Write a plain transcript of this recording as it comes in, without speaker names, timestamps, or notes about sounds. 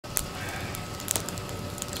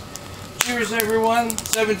Cheers everyone,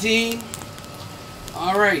 17.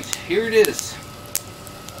 Alright, here it is.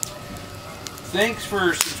 Thanks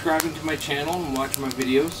for subscribing to my channel and watching my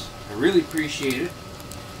videos. I really appreciate it.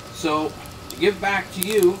 So, to give back to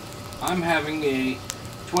you, I'm having a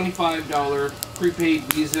 $25 prepaid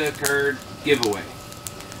Visa card giveaway.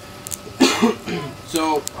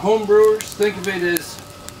 So, home brewers, think of it as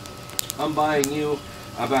I'm buying you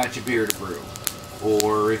a batch of beer to brew.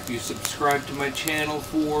 Or if you subscribe to my channel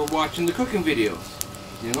for watching the cooking videos,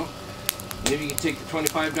 you know, maybe you can take the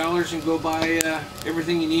 $25 and go buy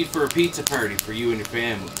everything you need for a pizza party for you and your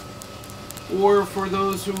family. Or for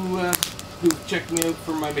those who check me out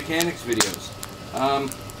for my mechanics videos,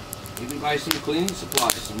 maybe buy some cleaning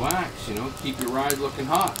supplies, some wax, you know, keep your ride looking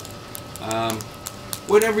hot.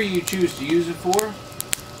 Whatever you choose to use it for,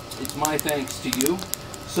 it's my thanks to you.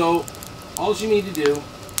 So all you need to do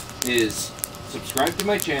is subscribe to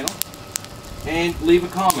my channel and leave a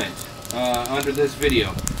comment under this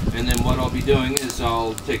video, and then what I'll be doing is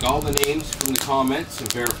I'll take all the names from the comments and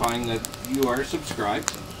verifying that you are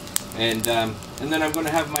subscribed, and then I'm going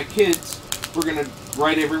to have my kids, we're going to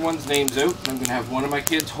write everyone's names out. I'm going to have one of my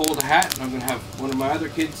kids hold a hat, and I'm going to have one of my other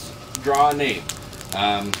kids draw a name,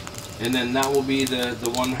 and then that will be the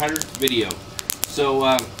 100th video.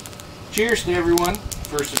 So cheers to everyone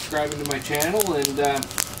for subscribing to my channel, and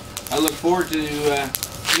I look forward to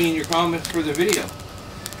seeing your comments for the video.